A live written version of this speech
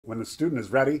when the student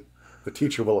is ready, the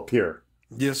teacher will appear.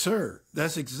 Yes, sir.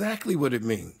 That's exactly what it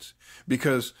means.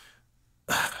 Because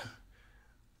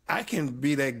I can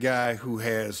be that guy who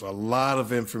has a lot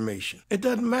of information. It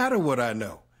doesn't matter what I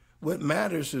know. What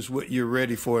matters is what you're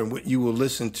ready for and what you will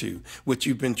listen to, what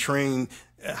you've been trained,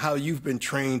 how you've been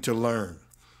trained to learn.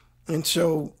 And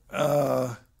so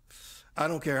I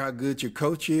don't care how good your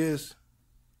coach is.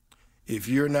 If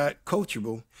you're not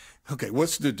coachable, okay,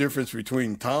 what's the difference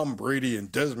between Tom Brady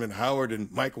and Desmond Howard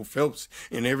and Michael Phelps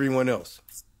and everyone else?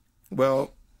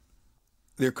 Well,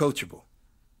 they're coachable.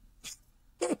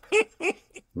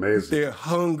 Amazing. They're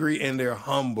hungry and they're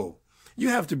humble. You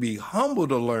have to be humble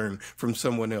to learn from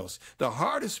someone else. The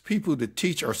hardest people to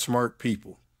teach are smart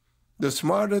people. The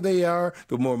smarter they are,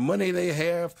 the more money they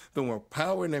have, the more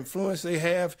power and influence they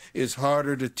have, it's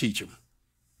harder to teach them.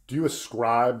 Do you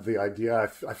ascribe the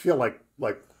idea? I feel like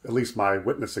at least my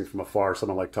witnessing from afar,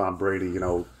 someone like Tom Brady, you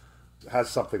know, has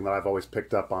something that I've always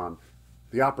picked up on.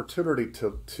 The opportunity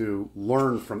to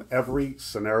learn from every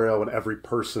scenario and every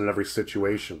person and every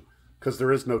situation, because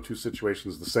there is no two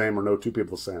situations the same or no two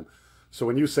people the same. So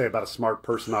when you say about a smart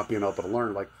person not being able to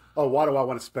learn, like, oh, why do I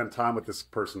want to spend time with this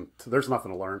person? There's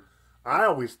nothing to learn. I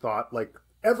always thought, like,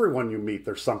 everyone you meet,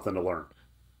 there's something to learn.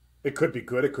 It could be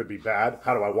good, it could be bad.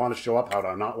 How do I want to show up? How do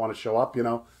I not want to show up, you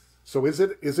know? So is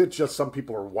it just some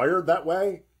people are wired that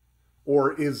way?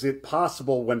 Or is it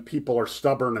possible when people are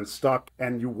stubborn and stuck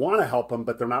and you want to help them,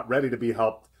 but they're not ready to be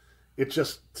helped? It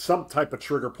just, some type of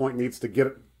trigger point needs to get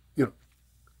it, you know,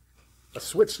 a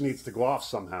switch needs to go off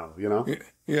somehow, you know?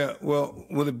 Yeah, well,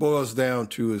 what it boils down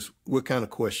to is what kind of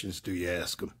questions do you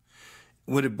ask them?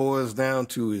 What it boils down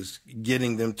to is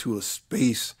getting them to a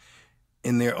space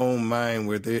in their own mind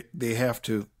where they have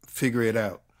to figure it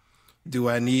out. Do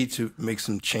I need to make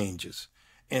some changes?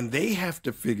 And they have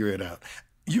to figure it out.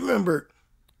 You remember,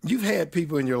 you've had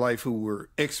people in your life who were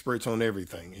experts on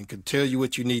everything and could tell you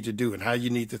what you need to do and how you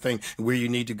need to think and where you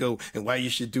need to go and why you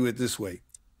should do it this way.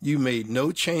 You made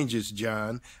no changes,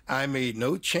 John. I made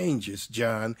no changes,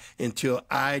 John, until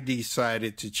I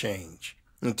decided to change,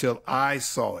 until I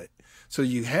saw it. So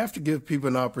you have to give people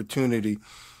an opportunity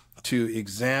to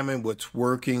examine what's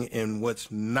working and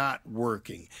what's not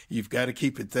working. You've got to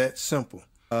keep it that simple.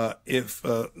 If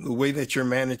the way that you're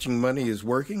managing money is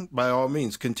working, by all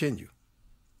means, continue.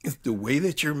 If the way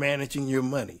that you're managing your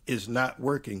money is not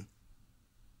working,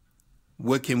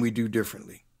 what can we do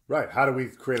differently? Right. How do we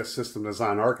create a system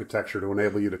design architecture to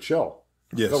enable you to chill?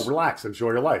 Yes. Go relax,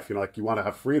 enjoy your life. You know, like you want to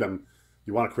have freedom.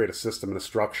 You want to create a system and a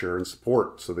structure and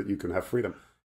support so that you can have freedom.